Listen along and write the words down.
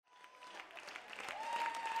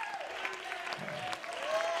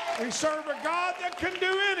We serve a God that can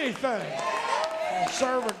do anything. We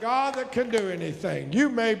serve a God that can do anything. You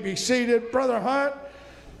may be seated. Brother Hunt,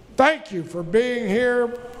 thank you for being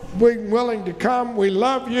here, being willing to come. We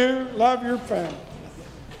love you, love your family.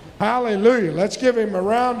 Hallelujah. Let's give him a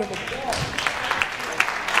round of applause.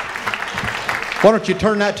 Why don't you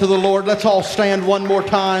turn that to the Lord? Let's all stand one more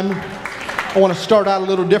time. I want to start out a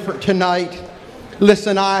little different tonight.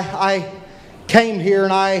 Listen, I came here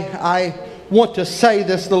and I want to say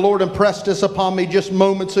this. The Lord impressed this upon me just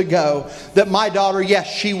moments ago, that my daughter, yes,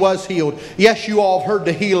 she was healed. Yes, you all have heard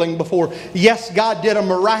the healing before. Yes, God did a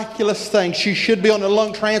miraculous thing. She should be on the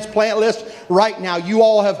lung transplant list right now. You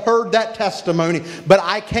all have heard that testimony. But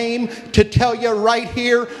I came to tell you right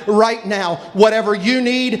here, right now, whatever you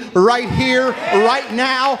need right here, right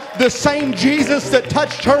now, the same Jesus that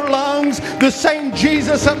touched her lungs, the same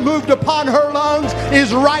Jesus that moved upon her lungs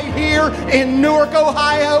is right here in Newark,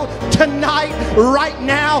 Ohio tonight. Right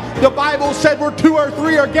now, the Bible said where 2 or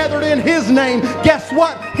 3 are gathered in His name. Guess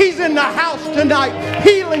what? He's in the house tonight.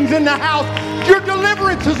 Healing's in the house. Your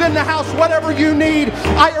deliverance is in the house. Whatever you need,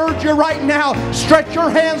 I urge you right now, stretch your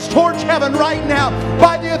hands towards heaven right now.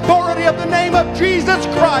 By the authority of the name of Jesus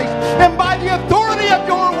Christ and by the authority of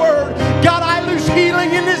your word, God, I loose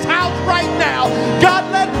healing in this house right now. God,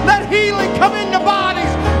 let healing come into bodies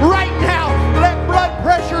right now. Let blood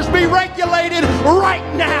pressures be regulated right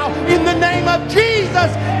now in the name of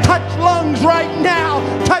Jesus. Touch lungs right now.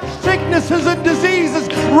 Touch sicknesses and diseases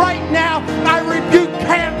right now. I rebuke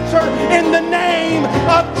cancer in the name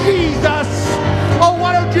of Jesus. Oh,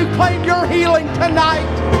 why don't you claim your healing tonight?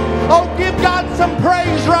 Oh, give God some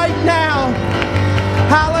praise right now.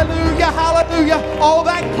 Hallelujah, hallelujah. All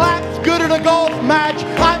that clap's good at a golf match.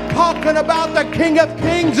 I'm talking about the King of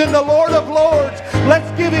Kings and the Lord of Lords.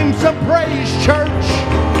 Let's give Him some praise, church.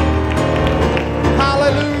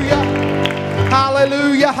 Hallelujah,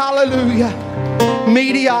 hallelujah, hallelujah.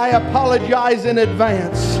 Media, I apologize in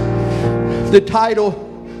advance. The title,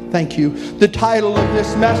 thank you. The title of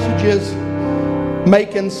this message is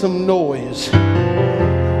Making Some Noise.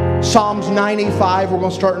 Psalms 95, we're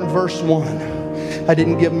going to start in verse 1. I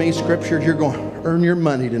didn't give many scriptures. You're going to earn your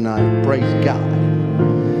money tonight. Praise God.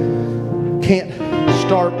 Can't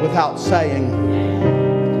start without saying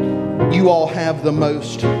you all have the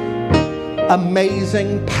most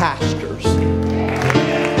amazing pastors.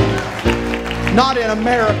 Not in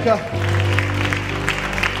America,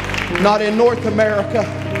 not in North America,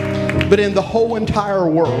 but in the whole entire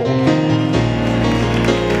world.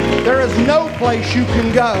 There is no place you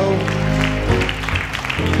can go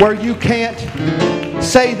where you can't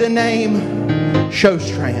say the name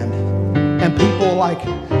Showstrand and people like,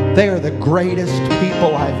 they are the greatest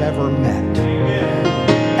people I've ever met.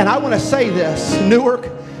 And I want to say this, Newark,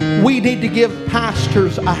 we need to give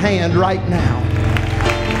pastors a hand right now.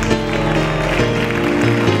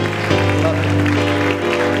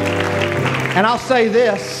 And I'll say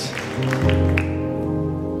this,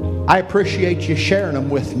 I appreciate you sharing them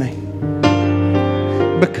with me,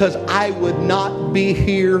 because I would not be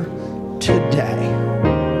here today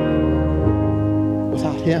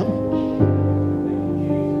without Him.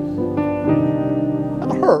 I'm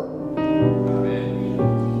hurt.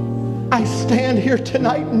 I stand here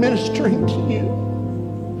tonight ministering to you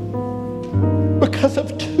because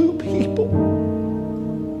of 2 people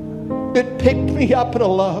that picked me up at a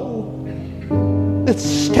low, that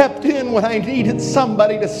stepped in when I needed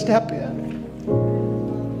somebody to step in.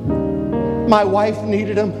 My wife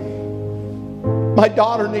needed him. My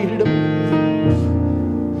daughter needed him.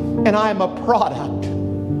 And I am a product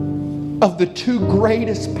of the 2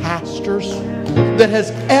 greatest pastors that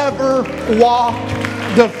has ever walked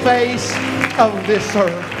the face of this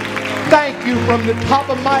earth. Thank you from the top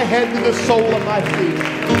of my head to the sole of my feet.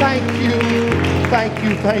 Thank you, thank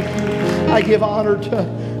you, thank you. I give honor to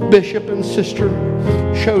Bishop and Sister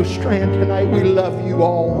Showstrand tonight. We love you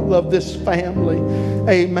all. Love this family.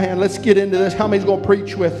 Amen. Let's get into this. How many's going to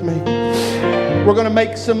preach with me? We're going to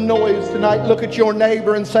make some noise tonight. Look at your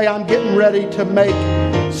neighbor and say, I'm getting ready to make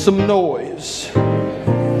some noise.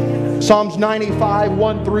 Psalms 95,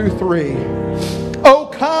 1 through 3. Oh,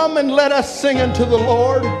 come and let us sing unto the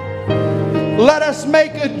Lord. Let us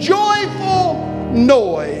make a joyful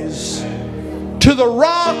noise to the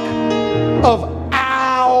rock of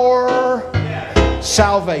our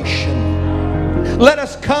salvation. Let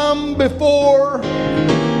us come before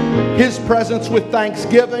His presence with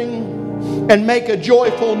thanksgiving and make a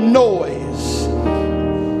joyful noise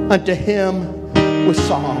unto Him with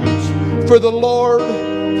songs. For the Lord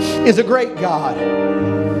is a great God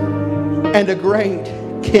and a great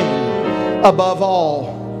King above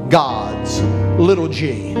all gods, little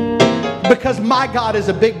g. Because my God is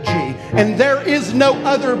a big G. And there is no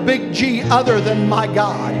other big G other than my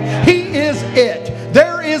God. He is it.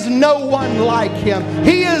 There is no one like Him.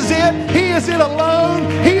 He is it. He is it alone.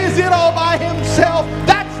 He is it all by Himself.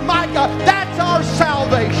 That's my God. That's our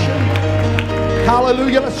salvation.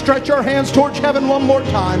 Hallelujah. Let's stretch our hands towards heaven one more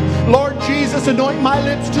time. Lord Jesus, anoint my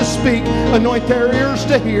lips to speak. Anoint their ears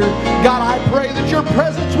to hear. God, I pray that your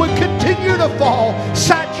presence would continue to fall.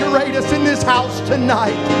 Saturate us in this house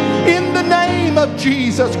tonight. In the name of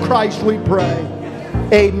Jesus Christ we pray.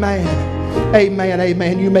 Amen. Amen.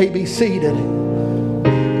 Amen. You may be seated.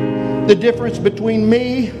 The difference between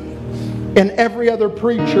me and every other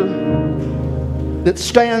preacher that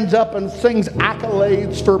stands up and sings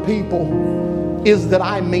accolades for people is that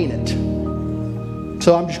I mean it.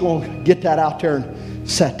 So I'm just going to get that out there and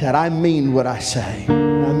set that. I mean what I say.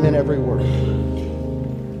 I mean every word.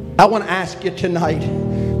 I want to ask you tonight,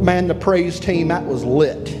 man, the praise team, that was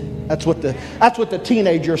lit. That's what the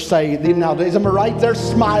teenagers say nowadays. Am I right? They're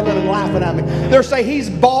smiling and laughing at me. They're saying he's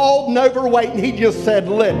bald and overweight and he just said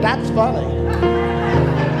lit. That's funny.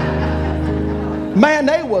 Man,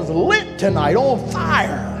 they was lit tonight, on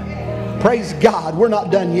fire. Praise God. We're not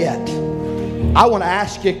done yet. I want to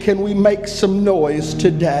ask you, can we make some noise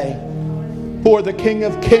today for the King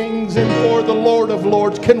of Kings and for the Lord of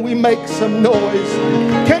Lords? Can we make some noise?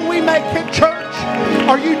 Can we make it, church?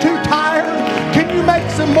 Are you too tired? Can you make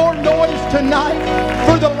some more noise tonight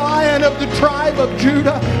for the Lion of the tribe of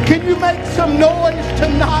Judah? Can you make some noise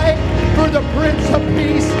tonight for the Prince of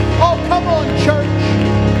Peace? Oh, come on, church.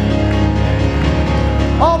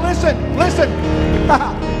 Oh, listen.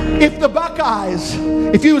 If the Buckeyes,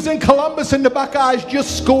 if you was in Columbus and the Buckeyes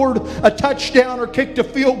just scored a touchdown or kicked a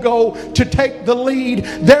field goal to take the lead,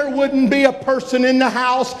 there wouldn't be a person in the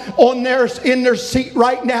house in their seat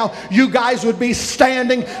right now. You guys would be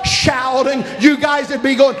standing, shouting. You guys would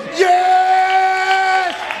be going,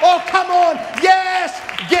 yes! Oh, come on, yes!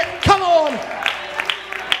 Come on.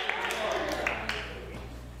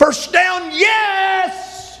 First down,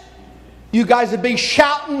 yes! You guys would be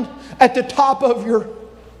shouting at the top of your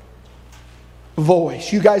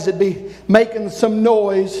voice. You guys would be making some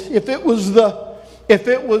noise. If it was the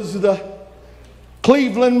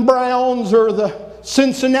Cleveland Browns or the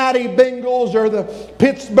Cincinnati Bengals or the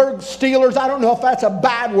Pittsburgh Steelers, I don't know if that's a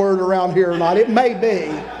bad word around here or not. It may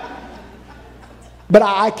be. But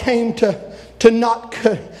I came to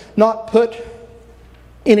not put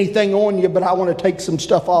anything on you, but I want to take some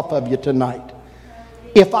stuff off of you tonight.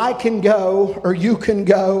 If I can go or you can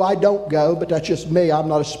go, I don't go, but that's just me. I'm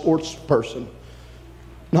not a sports person.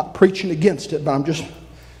 Not preaching against it, but I'm just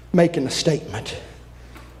making a statement.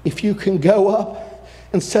 If you can go up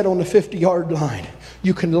and sit on the 50-yard line,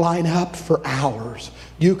 you can line up for hours.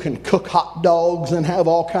 You can cook hot dogs and have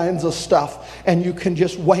all kinds of stuff. And you can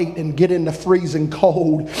just wait and get in the freezing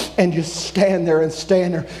cold and just stand there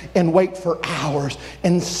and wait for hours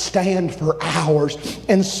and stand for hours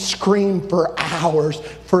and scream for hours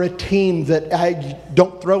for a team that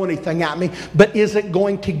don't throw anything at me, but isn't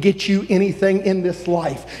going to get you anything in this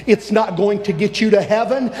life. It's not going to get you to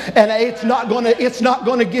heaven, and it's not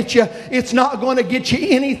going to get you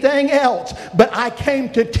anything else. But I came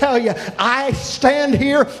to tell you, I stand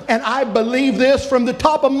here and I believe this from the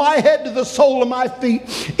top of my head to the sole of my feet.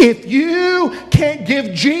 If you can't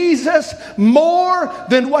give Jesus more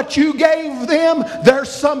than what you gave them, there's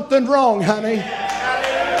something wrong, honey.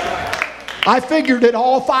 I figured that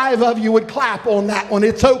all 5 of you would clap on that one.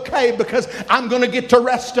 It's okay, because I'm going to get the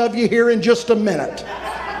rest of you here in just a minute.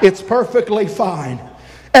 It's perfectly fine.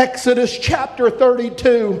 Exodus chapter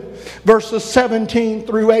 32, verses 17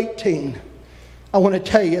 through 18. I want to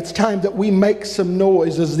tell you, it's time that we make some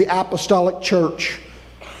noise as the apostolic church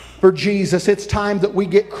for Jesus. It's time that we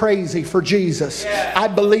get crazy for Jesus. Yeah. I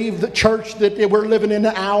believe the church that we're living in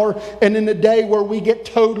an hour and in a day where we get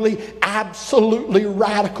totally, absolutely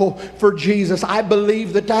radical for Jesus. I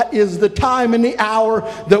believe that is the time and the hour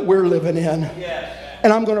that we're living in. Yeah.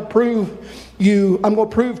 And I'm going to prove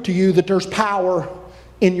to you that there's power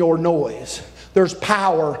in your noise. There's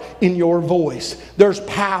power in your voice. There's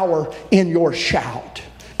power in your shout.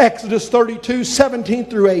 Exodus 32, 17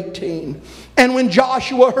 through 18. And when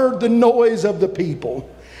Joshua heard the noise of the people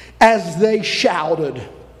as they shouted,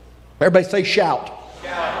 everybody say shout.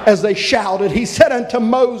 As they shouted, he said unto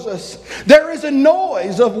Moses, there is a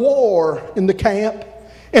noise of war in the camp.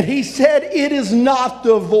 And he said, it is not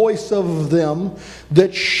the voice of them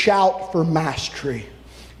that shout for mastery,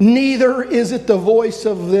 neither is it the voice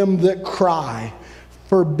of them that cry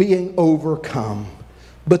for being overcome,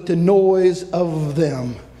 but the noise of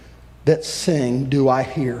them that sing do I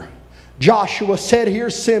hear. Joshua said here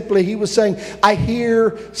simply, he was saying, I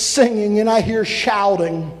hear singing and I hear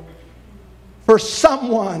shouting for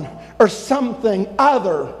someone or something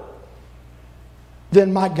other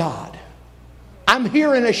than my God. I'm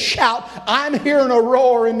hearing a shout. I'm hearing a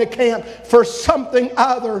roar in the camp for something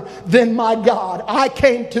other than my God. I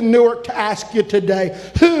came to Newark to ask you today,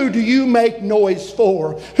 who do you make noise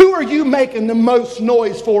for? Who are you making the most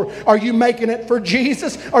noise for? Are you making it for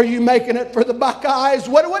Jesus? Are you making it for the Buckeyes?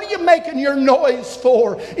 What are you making your noise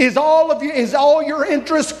for? Is all your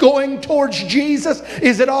interest going towards Jesus?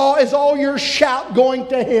 Is all your shout going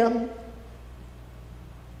to Him?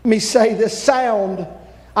 Let me say this sound.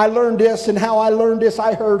 I learned this, and how I learned this,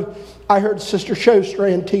 I heard Sister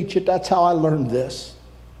Shostrand teach it. That's how I learned this.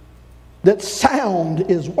 That sound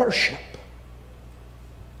is worship.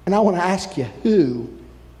 And I want to ask you, who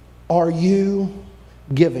are you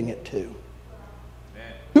giving it to? Amen.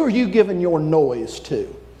 Who are you giving your noise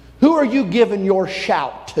to? Who are you giving your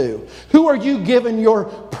shout to? Who are you giving your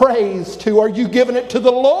praise to? Are you giving it to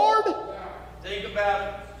the Lord? Think about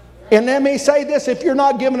it. And let me say this, if you're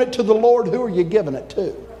not giving it to the Lord, who are you giving it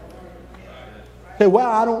to? Say, well,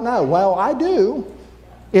 I don't know. Well, I do.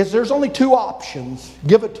 There's only two options.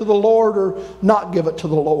 Give it to the Lord or not give it to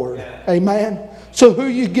the Lord. Amen? So who are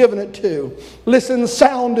you giving it to? Listen,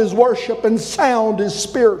 sound is worship and sound is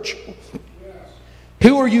spiritual.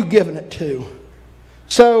 Who are you giving it to?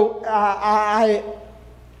 So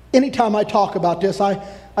anytime I talk about this,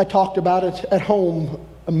 I talked about it at home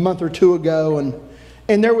a month or two ago,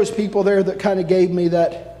 and there was people there that kind of gave me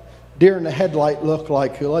that deer in the headlight look,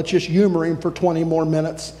 like, let's just humor him for 20 more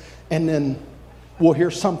minutes and then we'll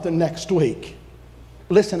hear something next week.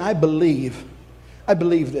 Listen, I believe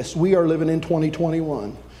this. We are living in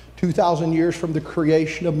 2021. 2,000 years from the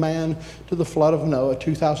creation of man to the flood of Noah.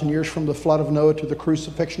 2,000 years from the flood of Noah to the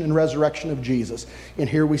crucifixion and resurrection of Jesus. And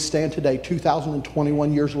here we stand today,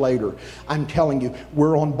 2,021 years later. I'm telling you,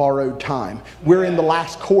 we're on borrowed time. We're in the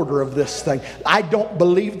last quarter of this thing. I don't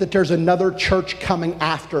believe that there's another church coming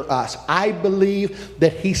after us. I believe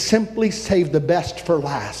that He simply saved the best for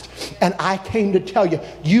last. And I came to tell you,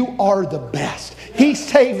 you are the best. He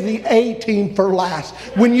saved the A-team for last.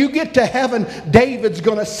 When you get to heaven, David's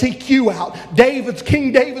going to seek you out.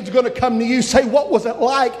 King David's going to come to you, say, what was it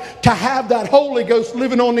like to have that Holy Ghost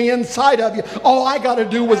living on the inside of you? All I got to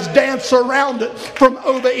do was dance around it from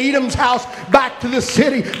Obed-Edom's house back to the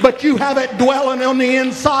city, but you have it dwelling on the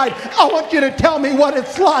inside. I want you to tell me what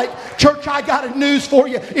it's like. Church, I got news for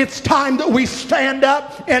you. It's time that we stand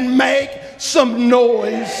up and make some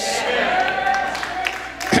noise.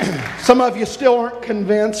 Some of you still aren't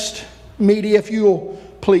convinced. Media, if you'll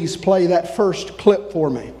please play that first clip for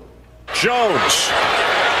me. Jones.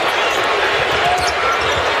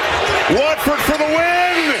 Watford for the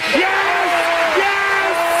win. Yes!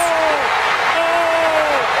 Yes! Oh!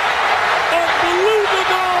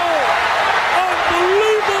 Unbelievable!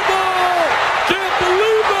 Unbelievable! Can't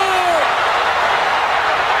believe it!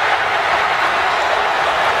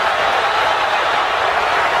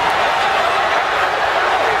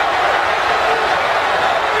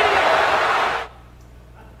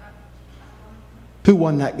 Who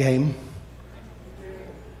won that game?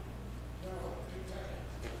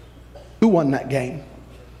 Who won that game?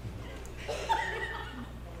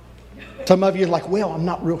 Some of you are like, well, I'm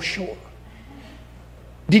not real sure.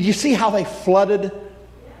 Did you see how they flooded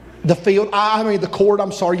the field? I mean, the court,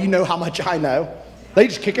 I'm sorry, you know how much I know. They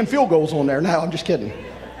just kicking field goals on there. No, I'm just kidding.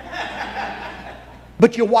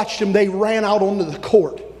 But you watched them, they ran out onto the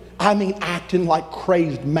court. I mean, acting like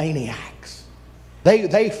crazed maniacs.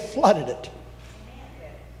 They flooded it.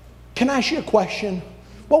 Can I ask you a question?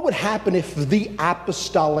 What would happen if the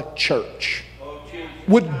apostolic church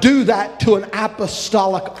would do that to an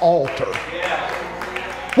apostolic altar?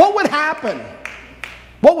 What would happen?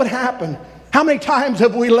 What would happen? How many times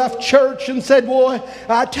have we left church and said, boy,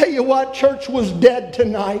 I tell you what, church was dead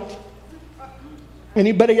tonight?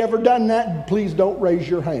 Anybody ever done that? Please don't raise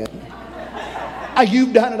your hand.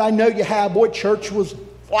 You've done it. I know you have. Boy, church was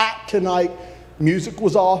flat tonight. Music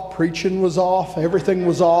was off, preaching was off, everything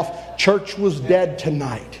was off. Church was dead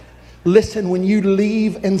tonight. Listen, when you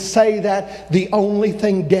leave and say that, the only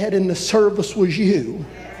thing dead in the service was you.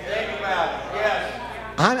 Think about it. Yes.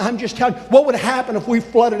 I'm just telling you, what would happen if we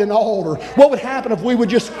flooded an altar? What would happen if we would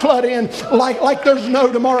just flood in like there's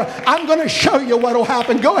no tomorrow? I'm going to show you what will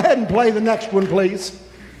happen. Go ahead and play the next one, please.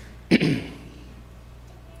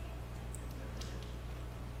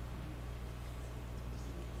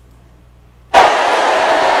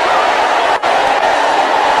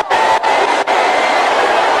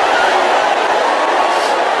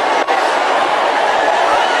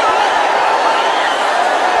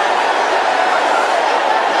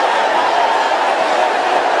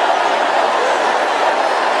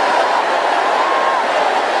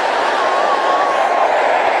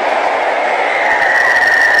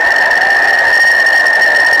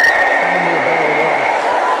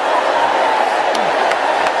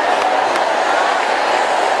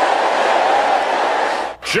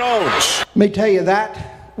 Jones. Let me tell you,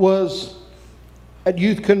 that was at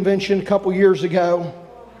youth convention a couple years ago.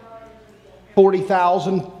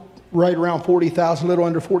 40,000, right around 40,000, a little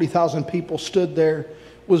under 40,000 people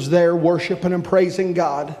was there worshiping and praising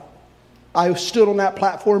God. I stood on that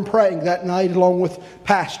platform praying that night along with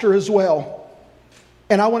Pastor as well.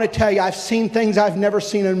 And I want to tell you, I've seen things I've never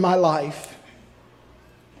seen in my life.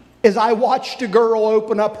 As I watched a girl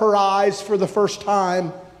open up her eyes for the first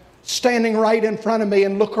time, standing right in front of me,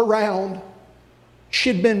 and look around,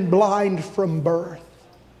 she'd been blind from birth.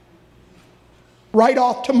 Right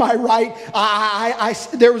off to my right,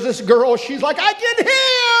 there was this girl, she's like, I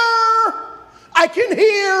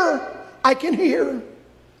can hear.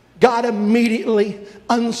 God immediately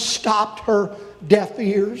unstopped her deaf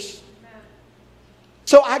ears.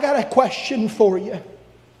 So I got a question for you.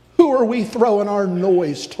 Who are we throwing our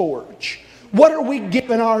noise towards? What are we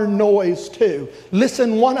giving our noise to?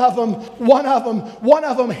 Listen, one of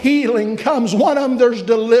them healing comes. One of them there's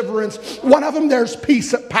deliverance. One of them there's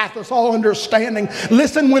peace that passeth all understanding.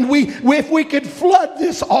 Listen, if we could flood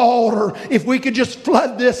this altar,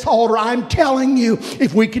 I'm telling you,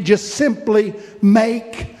 if we could just simply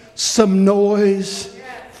make some noise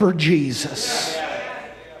for Jesus.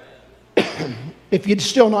 If you're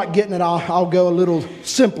still not getting it, I'll go a little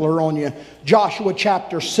simpler on you. Joshua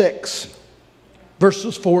chapter 6.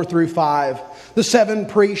 Verses 4 through 5. The 7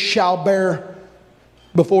 priests shall bear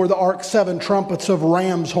before the ark 7 trumpets of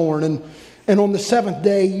ram's horn. And on the 7th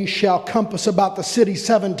day ye shall compass about the city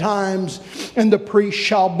 7 times. And the priests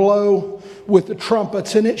shall blow with the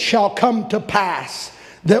trumpets. And it shall come to pass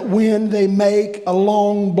that when they make a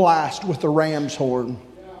long blast with the ram's horn,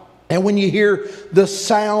 and when you hear the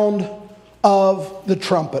sound of the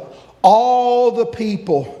trumpet, all the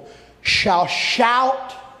people shall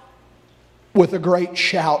shout with a great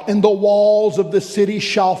shout, and the walls of the city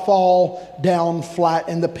shall fall down flat,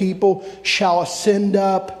 and the people shall ascend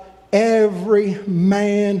up, every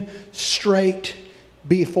man straight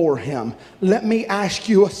before him. Let me ask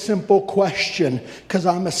you a simple question, because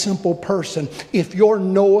I'm a simple person. If your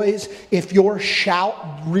noise, if your shout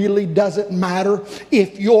really doesn't matter,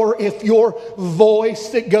 if your voice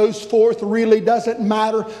that goes forth really doesn't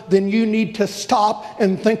matter, then you need to stop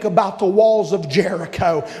and think about the walls of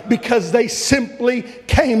Jericho, because they simply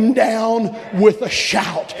came down with a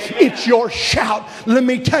shout. It's your shout. Let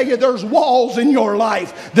me tell you, there's walls in your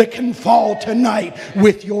life that can fall tonight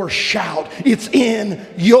with your shout. It's in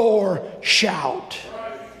your shout.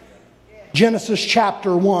 Genesis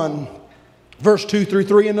chapter 1, verse 2 through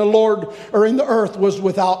 3. And the earth was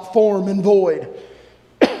without form and void,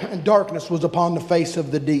 and darkness was upon the face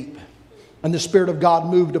of the deep. And the Spirit of God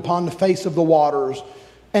moved upon the face of the waters.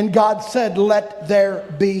 And God said, let there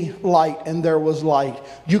be light, and there was light.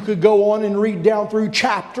 You could go on and read down through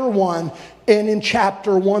chapter 1, and in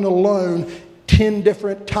chapter 1 alone, 10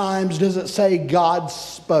 different times does it say God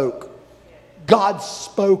spoke. God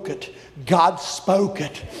spoke it. God spoke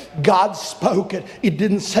it. God spoke it. It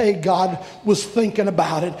didn't say God was thinking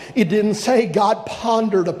about it. It didn't say God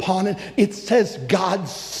pondered upon it. It says God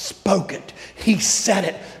spoke it. He said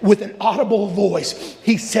it with an audible voice.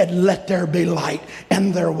 He said, let there be light,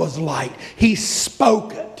 and there was light. He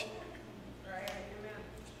spoke it.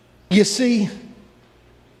 You see,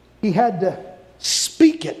 he had to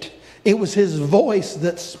speak it. It was his voice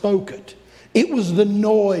that spoke it. It was the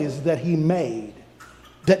noise that he made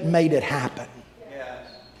it happen.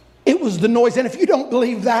 It was the noise. And if you don't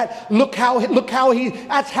believe that,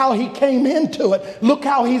 that's how he came into it. Look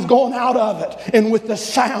how he's gone out of it. And with the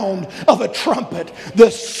sound of a trumpet,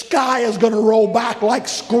 the sky is going to roll back like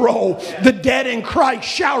scroll. The dead in Christ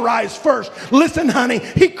shall rise first. Listen, honey,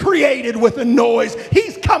 he created with a noise.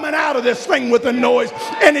 He's coming out of this thing with a noise.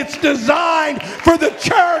 And it's designed for the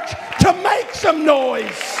church to make some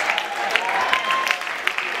noise.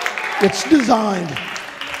 It's designed.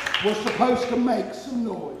 We're supposed to make some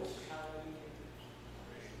noise.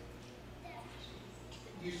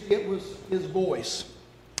 You see, it was his voice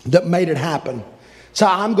that made it happen. So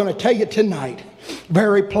I'm going to tell you tonight,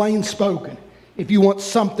 very plain spoken, if you want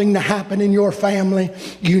something to happen in your family,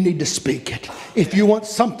 you need to speak it. If you want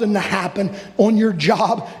something to happen on your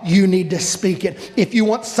job, you need to speak it. If you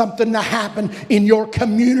want something to happen in your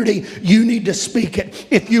community, you need to speak it.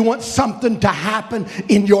 If you want something to happen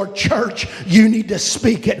in your church, you need to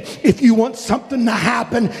speak it. If you want something to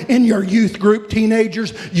happen in your youth group,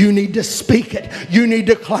 teenagers, you need to speak it. You need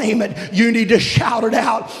to claim it. You need to shout it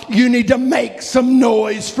out. You need to make some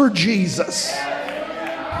noise for Jesus.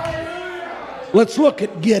 Let's look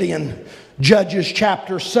at Gideon. Judges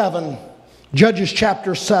chapter 7. Judges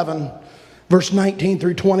chapter 7, verse 19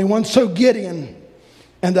 through 21. So Gideon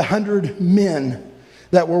and the 100 men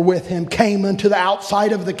that were with him came unto the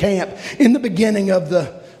outside of the camp in the beginning of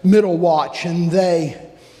the middle watch, and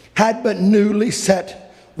they had but newly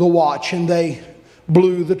set the watch, and they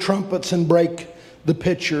blew the trumpets and brake the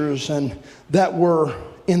pitchers and that were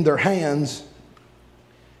in their hands.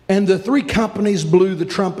 And the three companies blew the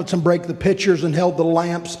trumpets and brake the pitchers and held the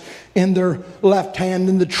lamps in their left hand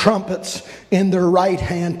and the trumpets in their right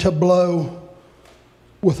hand to blow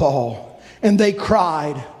withal. And they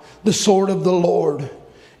cried, the sword of the Lord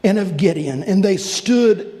and of Gideon. And they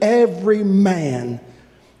stood every man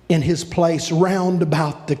in his place round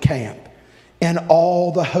about the camp. And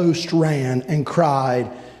all the host ran and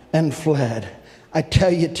cried and fled. I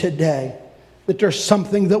tell you today that there's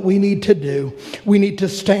something that we need to do. We need to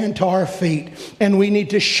stand to our feet and we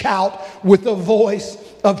need to shout with a voice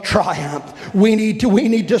of triumph. We need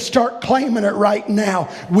to start claiming it right now.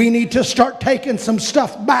 We need to start taking some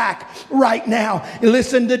stuff back right now.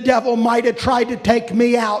 Listen, the devil might have tried to take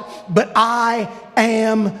me out, but I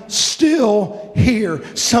am still here.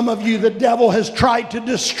 Some of you, the devil has tried to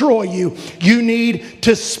destroy you. You need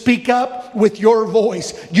to speak up with your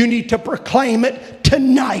voice. You need to proclaim it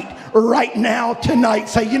tonight. Right now, tonight,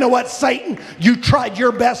 say, you know what, Satan, you tried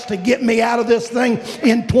your best to get me out of this thing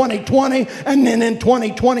in 2020, and then in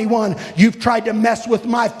 2021, you've tried to mess with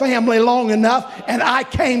my family long enough, and I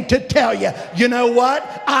came to tell you, you know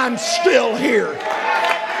what, I'm still here.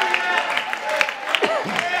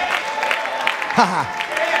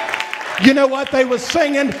 You know what, they was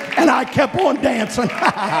singing, and I kept on dancing.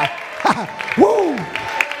 Woo!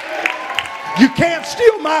 You can't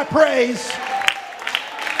steal my praise.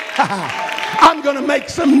 I'm going to make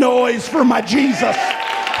some noise for my Jesus.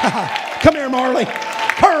 Come here, Marley.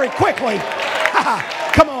 Hurry, quickly.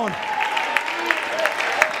 Come on.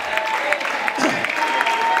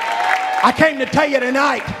 I came to tell you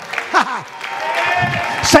tonight.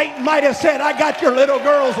 Satan might have said, I got your little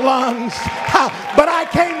girl's lungs. But I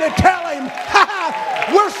came to tell him,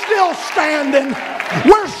 we're still standing.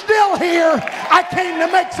 We're still here. I came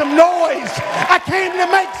to make some noise. I came to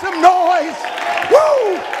make some noise.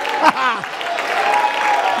 Woo!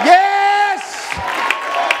 Yes!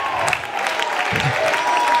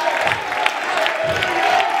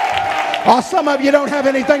 Oh, some of you don't have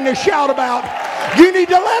anything to shout about. You need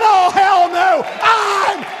to let all hell know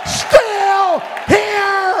I'm still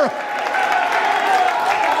here.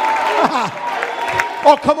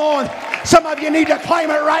 Oh, come on. Some of you need to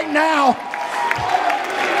claim it right now.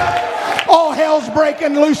 All hell's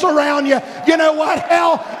breaking loose around you. You know what?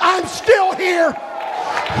 Hell, I'm still here.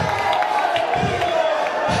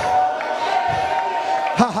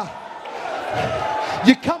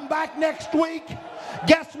 You come back next week,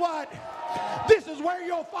 guess what? This is where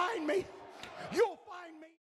you'll find me. You'll